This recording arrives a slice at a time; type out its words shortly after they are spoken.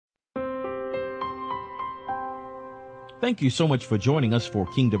Thank you so much for joining us for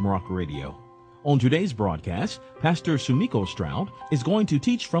Kingdom Rock Radio. On today's broadcast, Pastor Sumiko Stroud is going to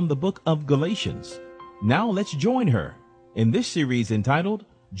teach from the book of Galatians. Now let's join her in this series entitled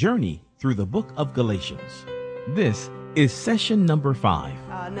Journey Through the Book of Galatians. This is session number 5.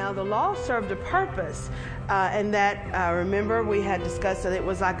 Now the law served a purpose, and that, remember, we had discussed that it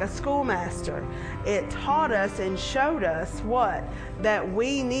was like a schoolmaster. It taught us and showed us what? That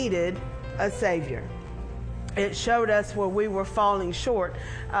we needed a Savior. It showed us where we were falling short.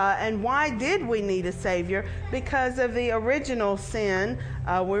 And why did we need a Savior? Because of the original sin.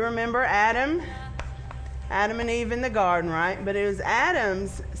 We remember Adam and Eve in the garden, right? But it was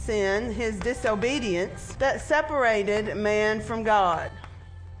Adam's sin, his disobedience, that separated man from God.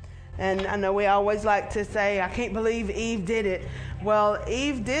 And I know we always like to say, I can't believe Eve did it. Well,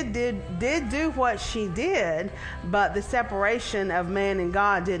 Eve did do what she did, but the separation of man and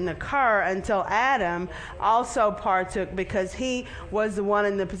God didn't occur until Adam also partook, because he was the one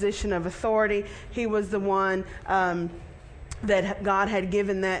in the position of authority. He was the one that God had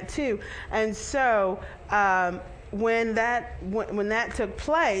given that to. And so when that took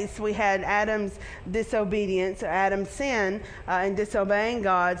place, we had Adam's disobedience, Adam's sin, and disobeying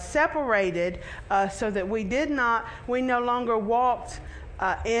God separated, so that we no longer walked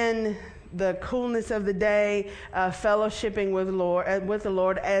in the coolness of the day, fellowshipping with the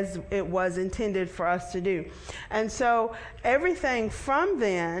Lord as it was intended for us to do. And so everything from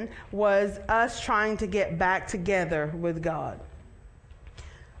then was us trying to get back together with God.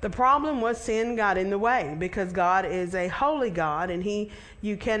 The problem was sin got in the way, because God is a holy God, and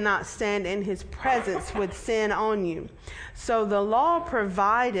you cannot stand in his presence with sin on you. So the law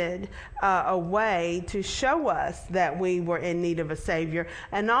provided a way to show us that we were in need of a Savior,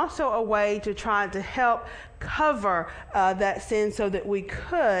 and also a way to try to help cover that sin so that we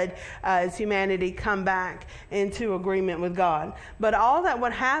could, as humanity, come back into agreement with God. But all that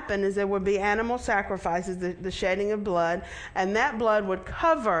would happen is there would be animal sacrifices, the shedding of blood, and that blood would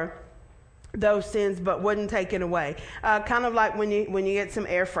cover those sins but wouldn't take it away. Kind of like when you get some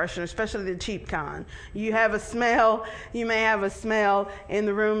air freshener, especially the cheap kind. You may have a smell in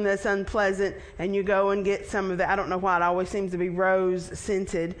the room that's unpleasant, and you go and get some of that. I don't know why, it always seems to be rose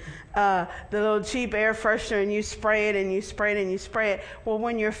scented. The little cheap air freshener, and you spray it and you spray it and you spray it. Well,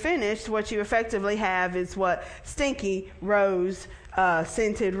 when you're finished, what you effectively have is what? Stinky rose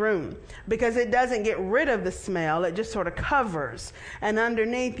scented room, because it doesn't get rid of the smell, it just sort of covers, and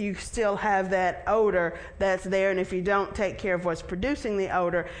underneath you still have that odor that's there, and if you don't take care of what's producing the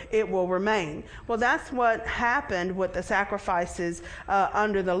odor, it will remain. Well, that's what happened with the sacrifices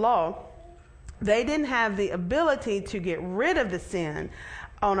under the law. They didn't have the ability to get rid of the sin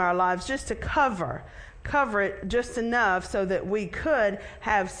on our lives, just to cover it just enough so that we could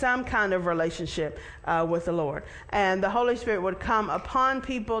have some kind of relationship with the Lord. And the Holy Spirit would come upon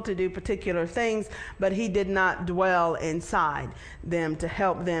people to do particular things, but he did not dwell inside them to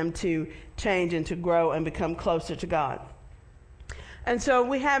help them to change and to grow and become closer to God. And so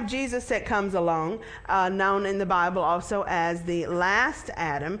we have Jesus that comes along, known in the Bible also as the last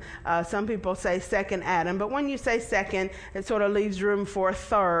Adam. Some people say second Adam, but when you say second, it sort of leaves room for a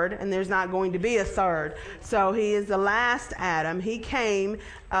third, and there's not going to be a third. So he is the last Adam. He came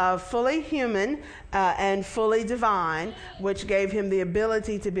fully human and fully divine, which gave him the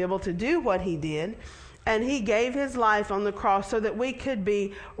ability to be able to do what he did. And he gave his life on the cross so that we could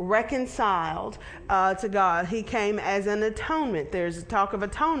be reconciled to God. He came as an atonement. There's talk of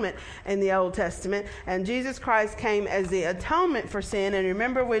atonement in the Old Testament. And Jesus Christ came as the atonement for sin. And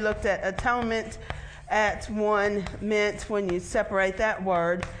remember, we looked at atonement at one meant, when you separate that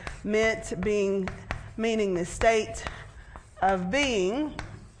word, meaning the state of being.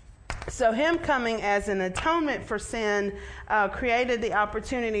 So him coming as an atonement for sin created the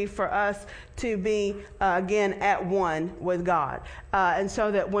opportunity for us to be, again, at one with God. And so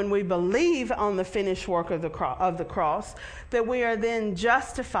that when we believe on the finished work of the cross, that we are then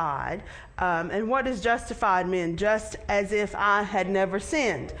justified. And what does justified mean? Just as if I had never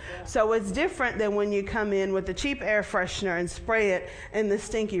sinned. So it's different than when you come in with the cheap air freshener and spray it in the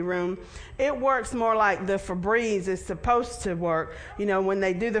stinky room. It works more like the Febreze is supposed to work. You know, when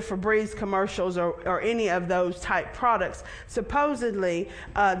they do the Febreze commercials or any of those type products, supposedly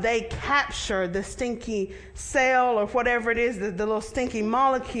they capture the stinky cell or whatever it is, the little stinky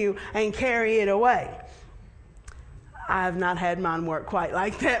molecule, and carry it away. I have not had mine work quite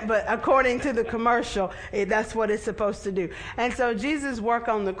like that, but according to the commercial, that's what it's supposed to do. And so Jesus' work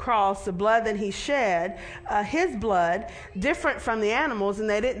on the cross, the blood that he shed, his blood, different from the animals, and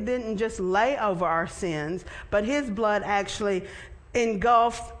they didn't just lay over our sins, but his blood actually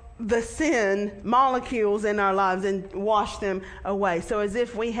engulfed the sin molecules in our lives and wash them away. So as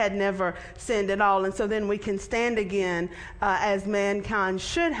if we had never sinned at all. And so then we can stand again as mankind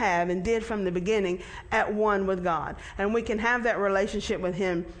should have and did from the beginning, at one with God. And we can have that relationship with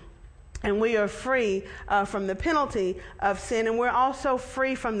him. And we are free from the penalty of sin. And we're also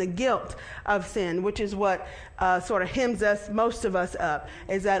free from the guilt of sin, which is what sort of hems us, most of us, up.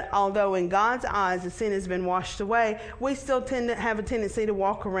 Is that although in God's eyes the sin has been washed away, we still tend to have a tendency to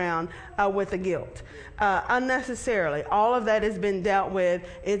walk around with the guilt. Unnecessarily. All of that has been dealt with.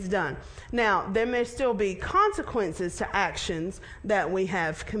 It's done. Now, there may still be consequences to actions that we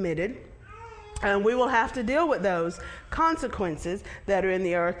have committed. And we will have to deal with those consequences that are in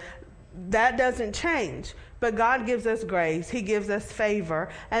the earth. That doesn't change, but God gives us grace. He gives us favor,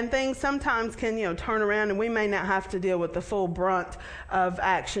 and things sometimes can, turn around, and we may not have to deal with the full brunt of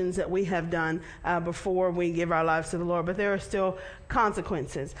actions that we have done before we give our lives to the Lord. But there are still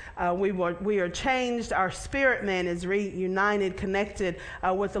consequences. We are changed. Our spirit man is reunited, connected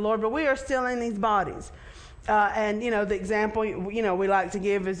with the Lord, but we are still in these bodies. And the example we like to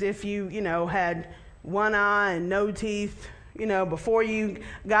give is if you had one eye and no teeth. Before you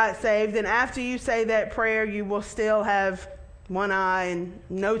got saved, and after you say that prayer, you will still have one eye and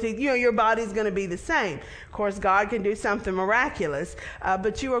no teeth. Your body's going to be the same. Of course, God can do something miraculous,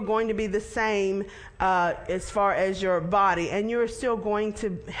 but you are going to be the same as far as your body, and you're still going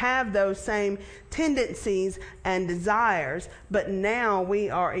to have those same tendencies and desires, but now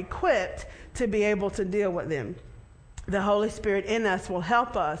we are equipped to be able to deal with them. The Holy Spirit in us will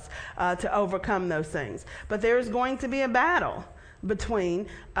help us to overcome those things. But there is going to be a battle between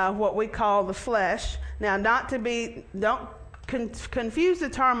what we call the flesh. Now, don't confuse the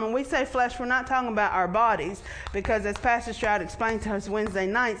term. When we say flesh, we're not talking about our bodies, because as Pastor Stroud explained to us Wednesday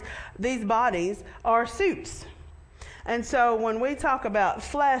nights, these bodies are suits. And so when we talk about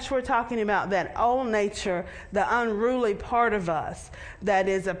flesh, we're talking about that old nature, the unruly part of us that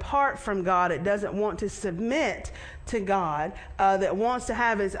is apart from God. It doesn't want to submit to God, that wants to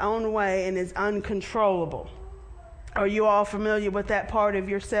have its own way and is uncontrollable. Are you all familiar with that part of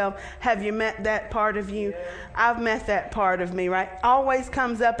yourself? Have you met that part of you? I've met that part of me, right? Always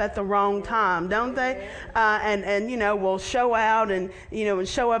comes up at the wrong time, don't they? And will show out and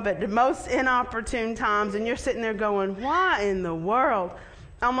show up at the most inopportune times, and you're sitting there going, why in the world?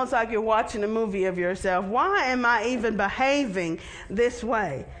 Almost like you're watching a movie of yourself. Why am I even behaving this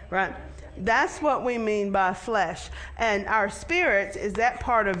way, right? That's what we mean by flesh. And our spirit is that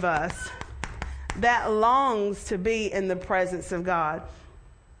part of us that longs to be in the presence of God.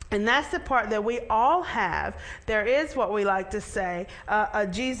 And that's the part that we all have. There is what we like to say, a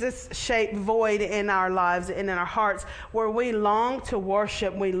Jesus-shaped void in our lives and in our hearts, where we long to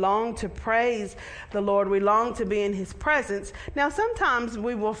worship, we long to praise the Lord, we long to be in his presence. Now, sometimes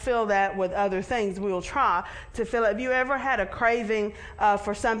we will fill that with other things. We will try to fill it. Have you ever had a craving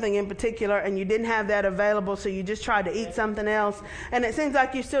for something in particular and you didn't have that available, so you just tried to eat something else? And it seems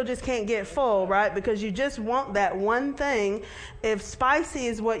like you still just can't get full, right? Because you just want that one thing. If spicy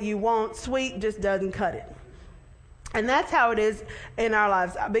is what you want, sweet just doesn't cut it. And that's how it is in our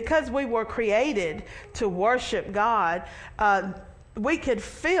lives. Because we were created to worship God, we could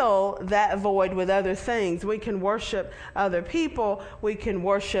fill that void with other things. We can worship other people, we can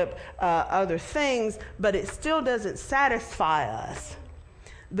worship other things, but it still doesn't satisfy us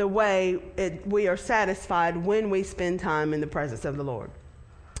the way we are satisfied when we spend time in the presence of the Lord.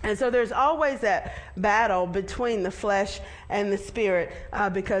 And so there's always that battle between the flesh and the spirit,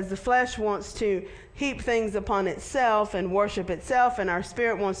 because the flesh wants to heap things upon itself and worship itself, and our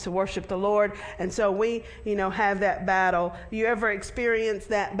spirit wants to worship the Lord. And so we, have that battle. You ever experienced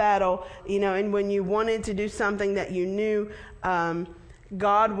that battle, and when you wanted to do something that you knew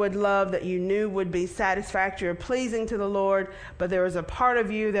God would love, that you knew would be satisfactory or pleasing to the Lord, but there was a part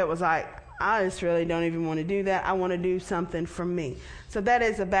of you that was like, I just really don't even want to do that. I want to do something for me. So that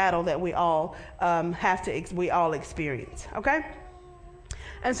is a battle that we all we all experience. Okay?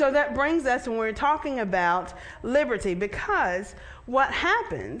 And so that brings us when we're talking about liberty, because what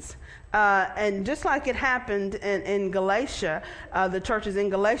happens, and just like it happened in Galatia, the churches in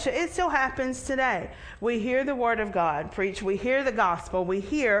Galatia, it still happens today. We hear the word of God preached. We hear the gospel. We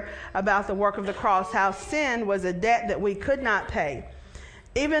hear about the work of the cross, how sin was a debt that we could not pay.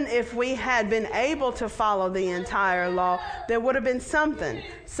 Even if we had been able to follow the entire law, there would have been some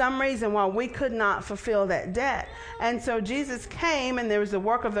reason why we could not fulfill that debt. And so Jesus came, and there was the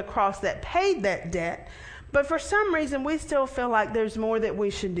work of the cross that paid that debt. But for some reason, we still feel like there's more that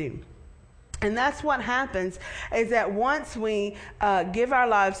we should do. And that's what happens, is that once we give our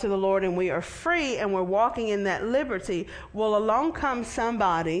lives to the Lord and we are free and we're walking in that liberty, well, along comes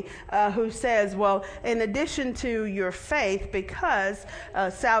somebody who says, well, in addition to your faith, because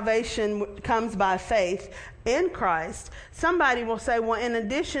salvation comes by faith in Christ, somebody will say, well, in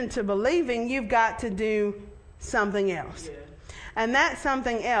addition to believing, you've got to do something else. Yeah. And that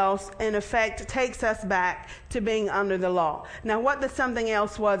something else, in effect, takes us back to being under the law. Now, what the something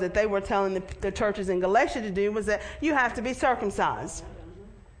else was that they were telling the churches in Galatia to do was that you have to be circumcised.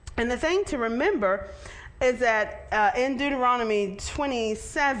 And the thing to remember is that in Deuteronomy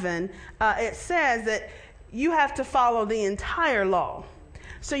 27, it says that you have to follow the entire law.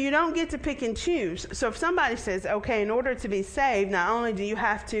 So you don't get to pick and choose. So if somebody says, okay, in order to be saved, not only do you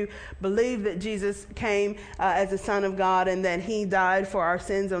have to believe that Jesus came as the Son of God and that he died for our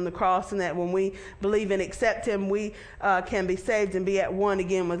sins on the cross, and that when we believe and accept him, we can be saved and be at one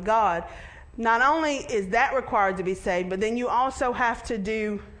again with God. Not only is that required to be saved, but then you also have to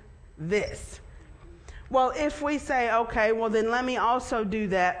do this. Well, if we say, okay, well, then let me also do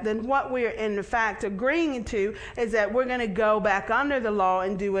that, then what we're in fact agreeing to is that we're going to go back under the law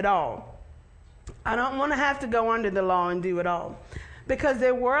and do it all. I don't want to have to go under the law and do it all, because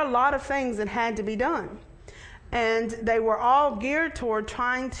there were a lot of things that had to be done. And they were all geared toward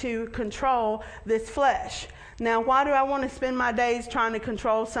trying to control this flesh. Now, why do I want to spend my days trying to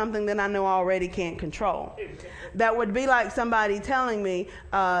control something that I know I already can't control? That would be like somebody telling me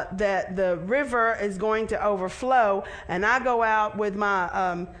that the river is going to overflow, and I go out with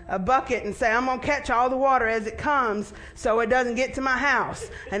my a bucket and say, I'm going to catch all the water as it comes so it doesn't get to my house.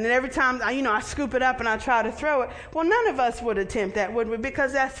 And then every time, I scoop it up and I try to throw it. Well, none of us would attempt that, would we?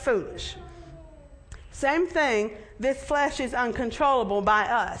 Because that's foolish. Same thing, this flesh is uncontrollable by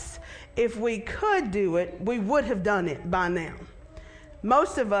us. If we could do it, we would have done it by now.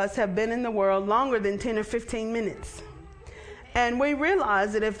 Most of us have been in the world longer than 10 or 15 minutes. And we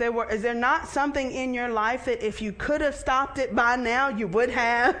realize that is there not something in your life that if you could have stopped it by now, you would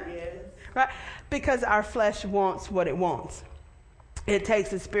have? Yes. Right? Because our flesh wants what it wants. It takes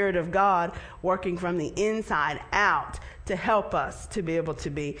the Spirit of God working from the inside out to help us to be able to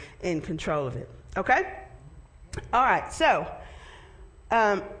be in control of it. Okay? All right, so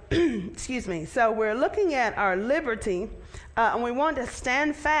excuse me. So we're looking at our liberty, and we want to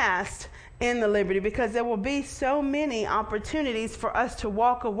stand fast in the liberty, because there will be so many opportunities for us to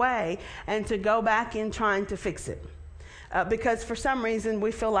walk away and to go back in trying to fix it. Because for some reason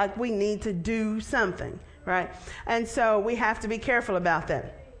we feel like we need to do something, right? And so we have to be careful about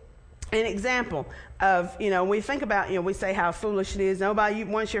that. An example of, we think about, we say how foolish it is. Nobody,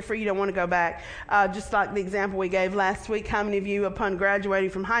 once you're free, you don't want to go back. Just like the example we gave last week, how many of you, upon graduating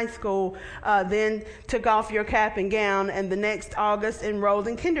from high school, then took off your cap and gown and the next August enrolled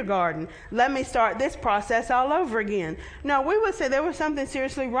in kindergarten? Let me start this process all over again. No, we would say there was something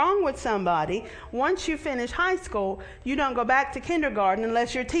seriously wrong with somebody. Once you finish high school, you don't go back to kindergarten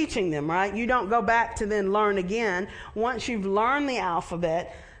unless you're teaching them, right? You don't go back to then learn again. Once you've learned the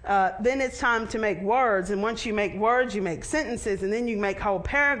alphabet, then it's time to make words. And once you make words, you make sentences, and then you make whole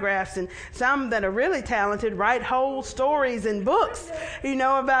paragraphs. And some that are really talented write whole stories and books,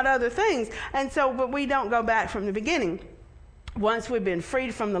 about other things. And so, but we don't go back from the beginning. Once we've been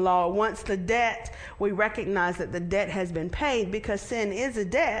freed from the law, once the debt, we recognize that the debt has been paid, because sin is a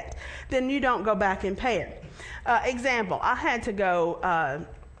debt, then you don't go back and pay it. Example, I had to go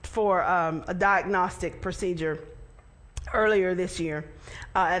for a diagnostic procedure earlier this year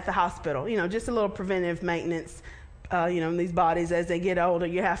at the hospital. Just a little preventive maintenance. These bodies, as they get older,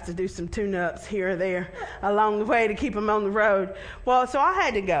 you have to do some tune-ups here or there along the way to keep them on the road. Well, so I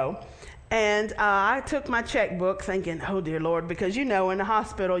had to go. And I took my checkbook thinking, oh, dear Lord, because, in the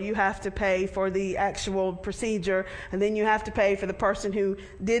hospital, you have to pay for the actual procedure, and then you have to pay for the person who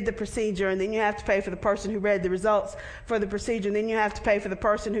did the procedure, and then you have to pay for the person who read the results for the procedure, and then you have to pay for the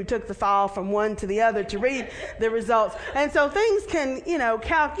person who took the file from one to the other to read the results. And so things can,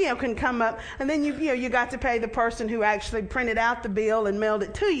 can come up, and then you got to pay the person who actually printed out the bill and mailed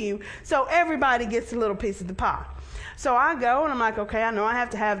it to you. So everybody gets a little piece of the pie. So I go and I'm like, okay, I know I have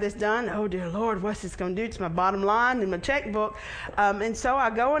to have this done. Oh, dear Lord, what's this going to do to my bottom line and my checkbook? And so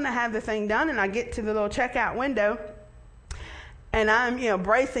I go and I have the thing done, and I get to the little checkout window, and I'm,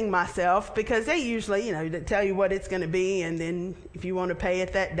 bracing myself, because they usually, they tell you what it's going to be. And then if you want to pay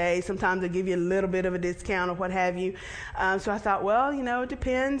it that day, sometimes they give you a little bit of a discount or what have you. So I thought, well, it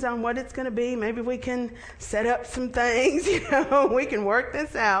depends on what it's going to be. Maybe we can set up some things, we can work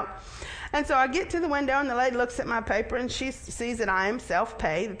this out. And so I get to the window, and the lady looks at my paper, and she sees that I am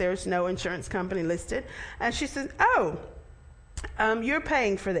self-pay, that there's no insurance company listed. And she says, oh, You're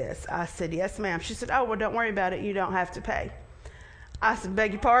paying for this. I said, yes, ma'am. She said, oh, well, don't worry about it. You don't have to pay. I said,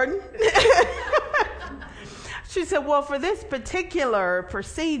 beg your pardon? She said, well, for this particular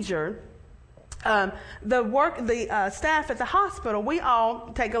procedure, the staff at the hospital, we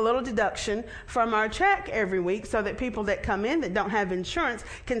all take a little deduction from our check every week so that people that come in that don't have insurance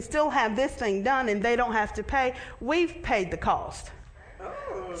can still have this thing done and they don't have to pay. We've paid the cost.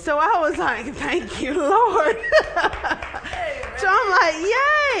 Oh. So I was like, thank you, Lord. So I'm like,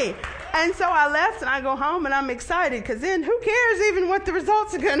 yay. And so I left and I go home and I'm excited because then who cares even what the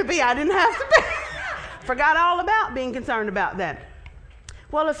results are going to be? I didn't have to pay. Forgot all about being concerned about that.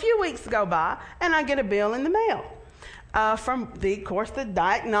 Well, a few weeks go by, and I get a bill in the mail from, of course, the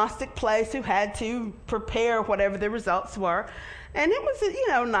diagnostic place who had to prepare whatever the results were. And it was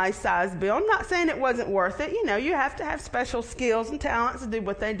a, nice-sized bill. I'm not saying it wasn't worth it. You have to have special skills and talents to do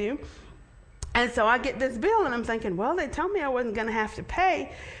what they do. And so I get this bill, and I'm thinking, well, they told me I wasn't going to have to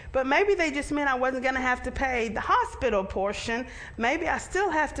pay, but maybe they just meant I wasn't going to have to pay the hospital portion. Maybe I still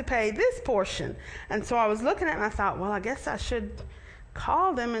have to pay this portion. And so I was looking at it, and I thought, well, I guess I should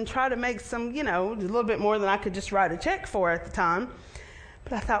call them and try to make some, a little bit more than I could just write a check for at the time.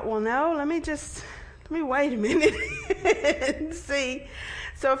 But I thought, well, no, let me wait a minute and see.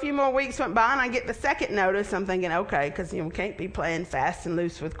 So a few more weeks went by and I get the second notice. I'm thinking, okay, because we can't be playing fast and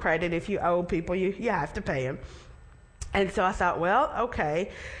loose with credit. If you owe people, you have to pay them. And so I thought, well,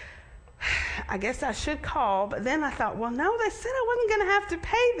 okay, I guess I should call. But then I thought, well, no, they said I wasn't going to have to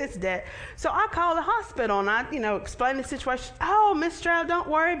pay this debt. So I called the hospital and I, explained the situation. Oh, Miss Stroud, don't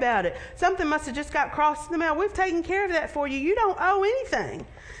worry about it. Something must have just got crossed in the mail. We've taken care of that for you. You don't owe anything.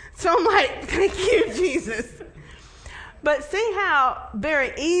 So I'm like, thank you, Jesus. But see how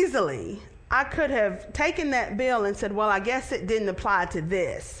very easily I could have taken that bill and said, well, I guess it didn't apply to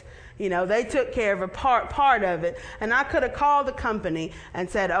this. They took care of a part of it. And I could have called the company and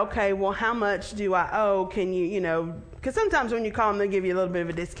said, okay, well, how much do I owe? Can you, because sometimes when you call them, they give you a little bit of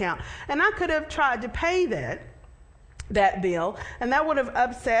a discount. And I could have tried to pay that bill, and that would have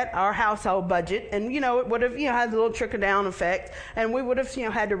upset our household budget, and it would have had a little trickle down effect, and we would have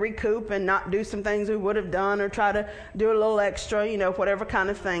had to recoup and not do some things we would have done or try to do a little extra, whatever kind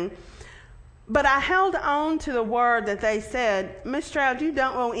of thing. But I held on to the word that they said, Miss Stroud, you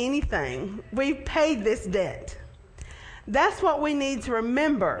don't owe anything. We've paid this debt. That's what we need to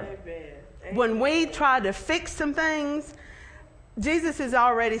remember. Amen. When we try to fix some things, Jesus has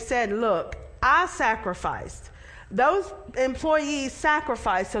already said, look, I sacrificed. Those employees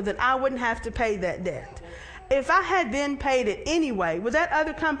sacrificed so that I wouldn't have to pay that debt. If I had then paid it anyway, would that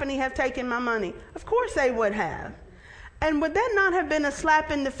other company have taken my money? Of course they would have. And would that not have been a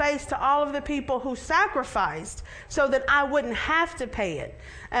slap in the face to all of the people who sacrificed so that I wouldn't have to pay it?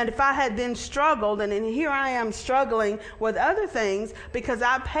 And if I had then struggled, and then here I am struggling with other things because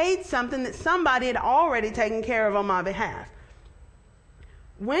I paid something that somebody had already taken care of on my behalf.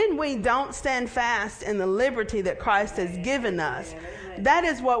 When we don't stand fast in the liberty that Christ has given us, that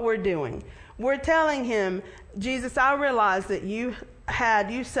is what we're doing. We're telling him, Jesus, I realize that you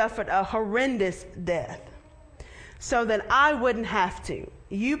suffered a horrendous death so that I wouldn't have to.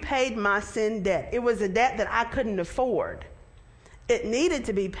 You paid my sin debt. It was a debt that I couldn't afford. It needed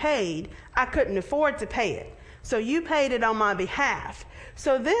to be paid. I couldn't afford to pay it. So you paid it on my behalf.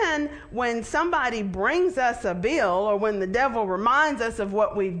 So then when somebody brings us a bill, or when the devil reminds us of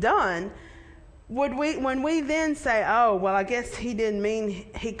what we've done, when we then say, oh, well, I guess he didn't mean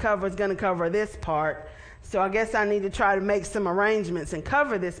going to cover this part, so I guess I need to try to make some arrangements and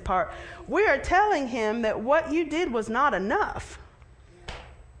cover this part, we are telling him that what you did was not enough.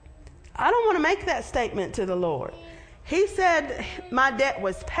 I don't want to make that statement to the Lord. He said my debt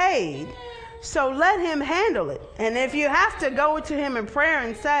was paid, so let him handle it. And if you have to go to him in prayer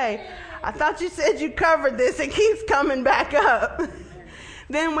and say, I thought you said you covered this, it keeps coming back up,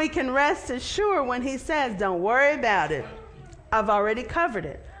 then we can rest assured when he says, don't worry about it. I've already covered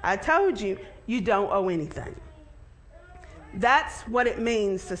it. I told you, you don't owe anything. That's what it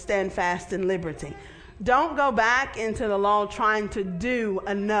means to stand fast in liberty. Don't go back into the law trying to do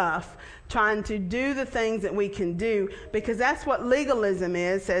enough, trying to do the things that we can do, because that's what legalism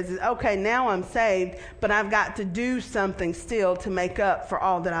is. Says, okay, now I'm saved, but I've got to do something still to make up for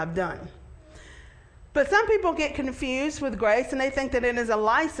all that I've done. But some people get confused with grace, and they think that it is a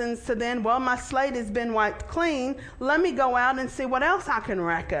license to then, well, my slate has been wiped clean. Let me go out and see what else I can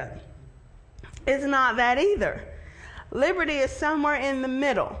rack up. It's not that either. Liberty is somewhere in the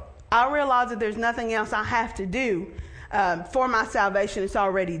middle. I realize that there's nothing else I have to do for my salvation. It's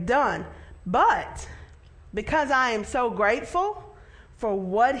already done. But because I am so grateful for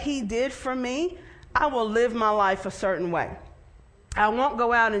what he did for me, I will live my life a certain way. I won't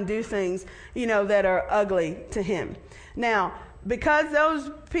go out and do things, that are ugly to him. Now, because those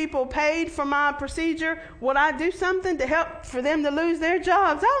people paid for my procedure, would I do something to help for them to lose their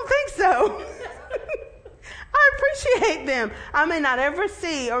jobs? I don't think so. I appreciate them. I may not ever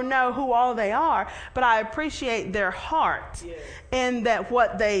see or know who all they are, but I appreciate their heart and that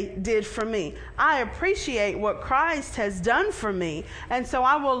what they did for me. I appreciate what Christ has done for me, and so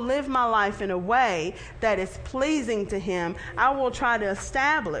I will live my life in a way that is pleasing to him. I will try to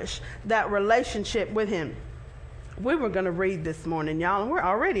establish that relationship with him. We were going to read this morning, y'all, and we're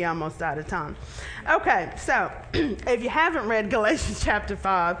already almost out of time. Okay, so if you haven't read Galatians chapter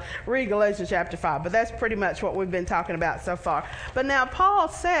 5, read Galatians chapter 5. But that's pretty much what we've been talking about so far. But now Paul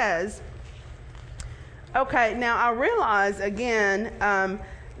says, okay, now I realize again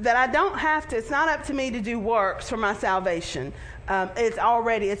that I don't have to, it's not up to me to do works for my salvation. It's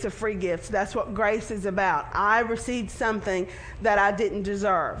a free gift. That's what grace is about. I received something that I didn't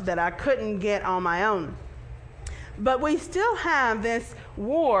deserve, that I couldn't get on my own. But we still have this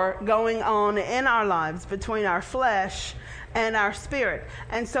war going on in our lives between our flesh and our spirit.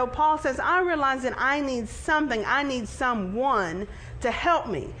 And so Paul says, I realize that I need someone to help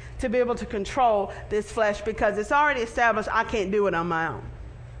me to be able to control this flesh, because it's already established I can't do it on my own.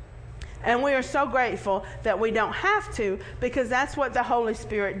 And we are so grateful that we don't have to, because that's what the Holy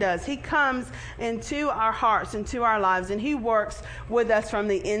Spirit does. He comes into our hearts, into our lives, and he works with us from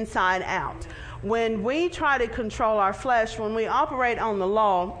the inside out. When we try to control our flesh, when we operate on the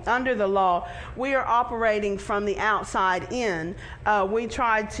law, under the law, we are operating from the outside in. We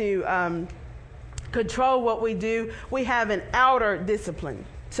try to control what we do. We have an outer discipline,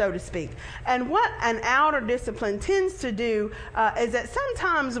 so to speak. And what an outer discipline tends to do is that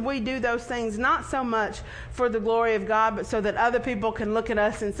sometimes we do those things not so much for the glory of God, but so that other people can look at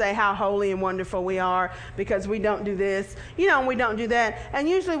us and say how holy and wonderful we are because we don't do this, and we don't do that. And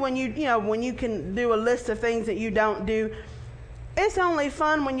usually when you can do a list of things that you don't do, it's only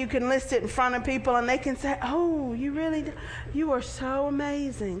fun when you can list it in front of people and they can say, oh, you are so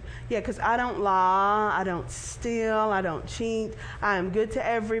amazing. Yeah, because I don't lie, I don't steal, I don't cheat, I am good to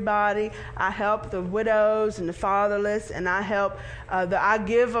everybody. I help the widows and the fatherless, and I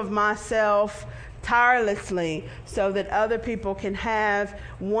give of myself tirelessly so that other people can have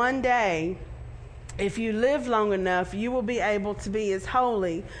one day. If you live long enough, you will be able to be as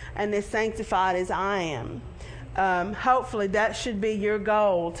holy and as sanctified as I am. Hopefully that should be your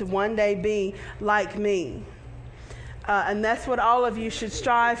goal, to one day be like me. And that's what all of you should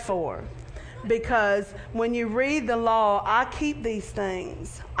strive for. Because when you read the law, I keep these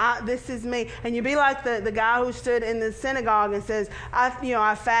things. This is me. And you be like the guy who stood in the synagogue and says, I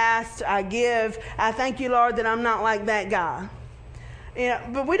fast, I give. I thank you, Lord, that I'm not like that guy.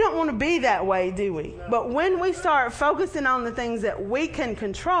 But we don't want to be that way, do we? No. But when we start focusing on the things that we can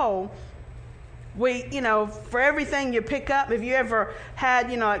control, for everything you pick up, if you ever had,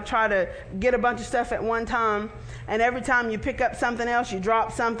 try to get a bunch of stuff at one time, and every time you pick up something else, you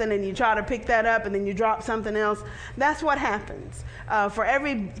drop something, and you try to pick that up, and then you drop something else. That's what happens. For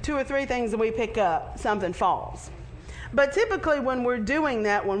every 2 or 3 things that we pick up, something falls. But typically when we're doing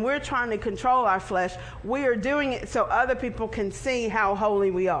that, when we're trying to control our flesh, we are doing it so other people can see how holy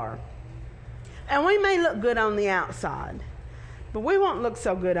we are. And we may look good on the outside, but we won't look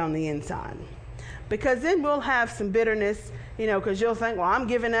so good on the inside. Because then we'll have some bitterness, because you'll think, well, I'm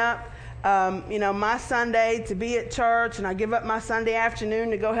giving up, my Sunday to be at church, and I give up my Sunday afternoon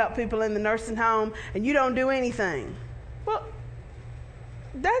to go help people in the nursing home, and you don't do anything. Well,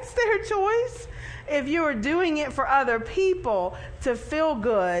 that's their choice. If you are doing it for other people to feel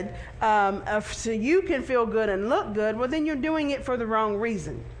good, so you can feel good and look good, well, then you're doing it for the wrong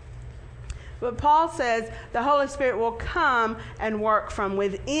reason. But Paul says the Holy Spirit will come and work from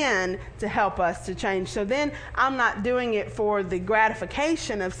within to help us to change. So then I'm not doing it for the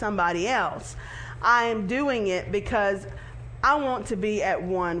gratification of somebody else. I am doing it because I want to be at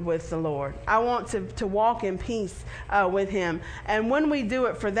one with the Lord. I want to walk in peace with him. And when we do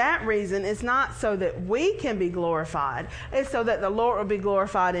it for that reason, it's not so that we can be glorified. It's so that the Lord will be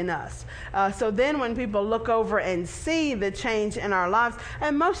glorified in us. So then when people look over and see the change in our lives,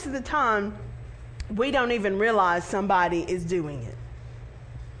 and most of the time, we don't even realize somebody is doing it.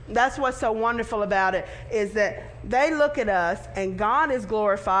 That's what's so wonderful about it, is that they look at us and God is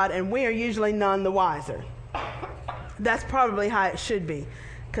glorified and we are usually none the wiser. That's probably how it should be.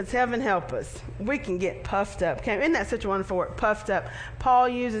 Because heaven help us, we can get puffed up. Isn't that such a wonderful word, puffed up? Paul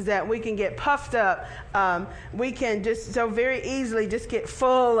uses that. We can get puffed up. We can just so very easily just get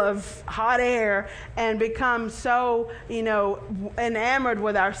full of hot air and become so, enamored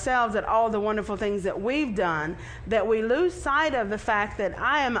with ourselves at all the wonderful things that we've done that we lose sight of the fact that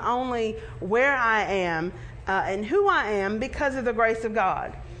I am only where I am and who I am because of the grace of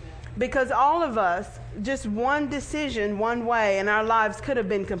God. Because all of us, just one decision, one way, and our lives could have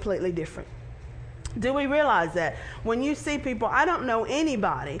been completely different. Do we realize that? When you see people, I don't know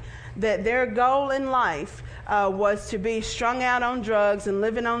anybody that their goal in life was to be strung out on drugs and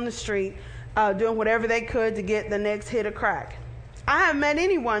living on the street, doing whatever they could to get the next hit of crack. I haven't met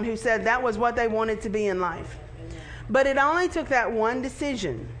anyone who said that was what they wanted to be in life. But it only took that one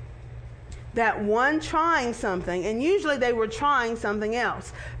decision. That one trying something, and usually they were trying something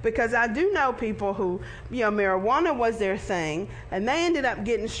else, because I do know people who, marijuana was their thing, and they ended up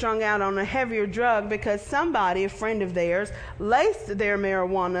getting strung out on a heavier drug because somebody, a friend of theirs, laced their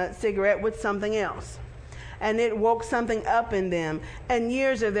marijuana cigarette with something else, and it woke something up in them, and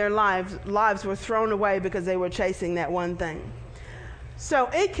years of their lives were thrown away because they were chasing that one thing. So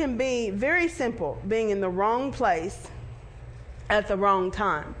it can be very simple, being in the wrong place at the wrong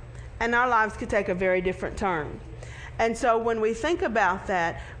time. And our lives could take a very different turn. And so when we think about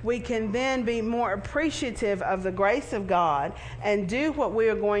that, we can then be more appreciative of the grace of God and do what we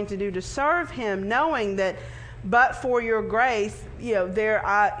are going to do to serve Him, knowing that, but for your grace,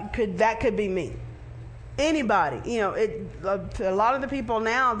 that could be me. Anybody, a lot of the people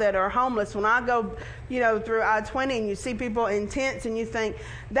now that are homeless, when I go, through I-20 and you see people in tents and you think,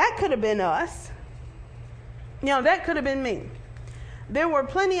 that could have been us. That could have been me. There were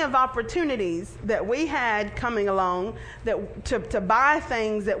plenty of opportunities that we had coming along to buy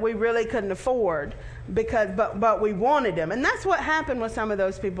things that we really couldn't afford but we wanted them. And that's what happened with some of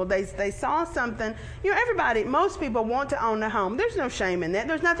those people. They saw something. Most people want to own a home. There's no shame in that.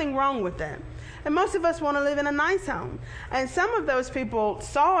 There's nothing wrong with that. And most of us want to live in a nice home. And some of those people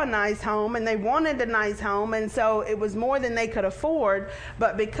saw a nice home and they wanted a nice home, and so it was more than they could afford.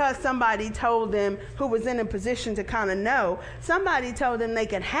 But because somebody told them, who was in a position to kind of know, somebody told them they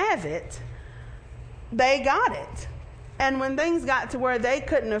could have it, they got it. And when things got to where they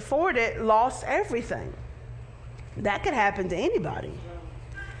couldn't afford it, lost everything. That could happen to anybody.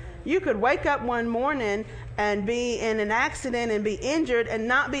 You could wake up one morning and be in an accident and be injured and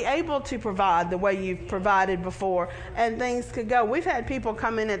not be able to provide the way you've provided before, and things could go. We've had people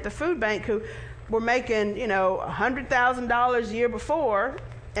come in at the food bank who were making, $100,000 a year before,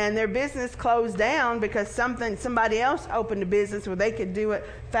 and their business closed down because somebody else opened a business where they could do it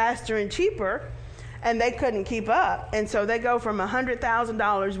faster and cheaper, and they couldn't keep up. And so they go from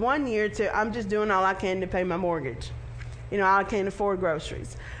 $100,000 one year to, I'm just doing all I can to pay my mortgage. I can't afford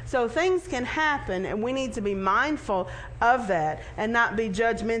groceries. So things can happen, and we need to be mindful of that and not be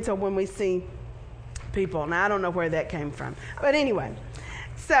judgmental when we see people. Now, I don't know where that came from. But anyway,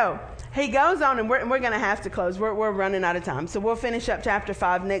 so he goes on, and we're going to have to close. We're running out of time. So we'll finish up chapter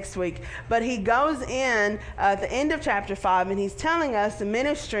 5 next week. But he goes in at the end of chapter 5, and he's telling us the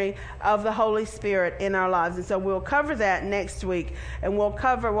ministry of the Holy Spirit in our lives. And so we'll cover that next week. And we'll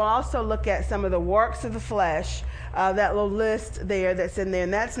also look at some of the works of the flesh, that little list there that's in there.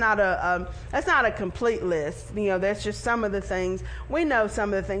 And that's not a complete list. That's just some of the things. We know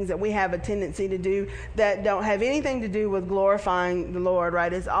some of the things that we have a tendency to do that don't have anything to do with glorifying the Lord,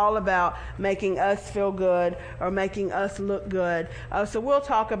 right? It's all about making us feel good or making us look good. So we'll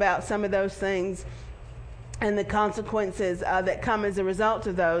talk about some of those things and the consequences that come as a result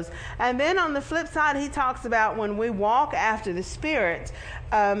of those. And then on the flip side, he talks about when we walk after the Spirit,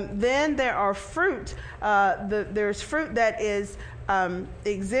 then there are fruit. There's fruit that is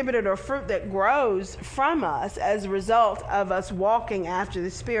exhibited, or fruit that grows from us as a result of us walking after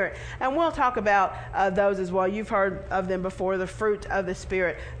the Spirit. And we'll talk about those as well. You've heard of them before, the fruit of the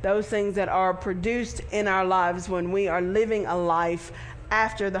Spirit, those things that are produced in our lives when we are living a life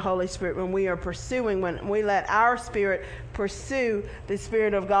after the Holy Spirit, when we let our spirit pursue the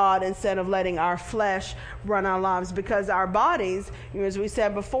Spirit of God instead of letting our flesh run our lives. Because our bodies, as we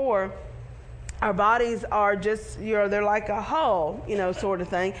said before, our bodies are just, they're like a hull, sort of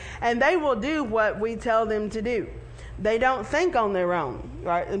thing, and they will do what we tell them to do. They don't think on their own,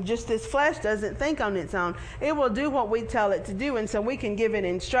 right? And just this flesh doesn't think on its own. It will do what we tell it to do. And so we can give it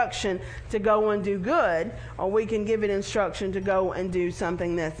instruction to go and do good, or we can give it instruction to go and do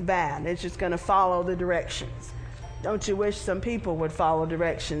something that's bad. It's just going to follow the directions. Don't you wish some people would follow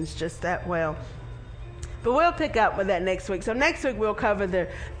directions just that well? But we'll pick up with that next week. So next week we'll cover the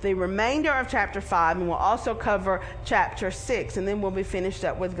remainder of chapter 5, and we'll also cover chapter 6, and then we'll be finished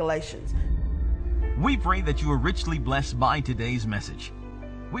up with Galatians. We pray that you are richly blessed by today's message.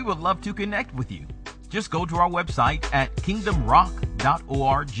 We would love to connect with you. Just go to our website at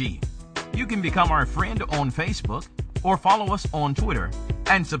kingdomrock.org. You can become our friend on Facebook or follow us on Twitter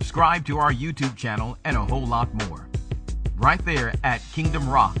and subscribe to our YouTube channel and a whole lot more. Right there at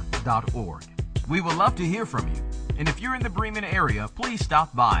kingdomrock.org. We would love to hear from you. And if you're in the Bremen area, please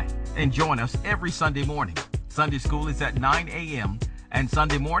stop by and join us every Sunday morning. Sunday school is at 9 a.m. and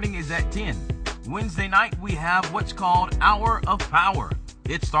Sunday morning is at 10. Wednesday night, we have what's called Hour of Power.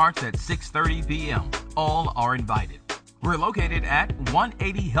 It starts at 6:30 p.m. All are invited. We're located at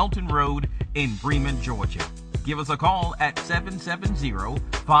 180 Helton Road in Bremen, Georgia. Give us a call at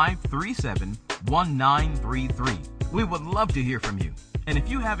 770-537-1933. We would love to hear from you. And if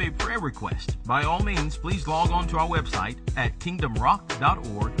you have a prayer request, by all means, please log on to our website at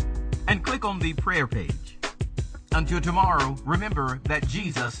kingdomrock.org and click on the prayer page. Until tomorrow, remember that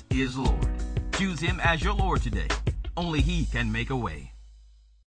Jesus is Lord. Choose Him as your Lord today. Only He can make a way.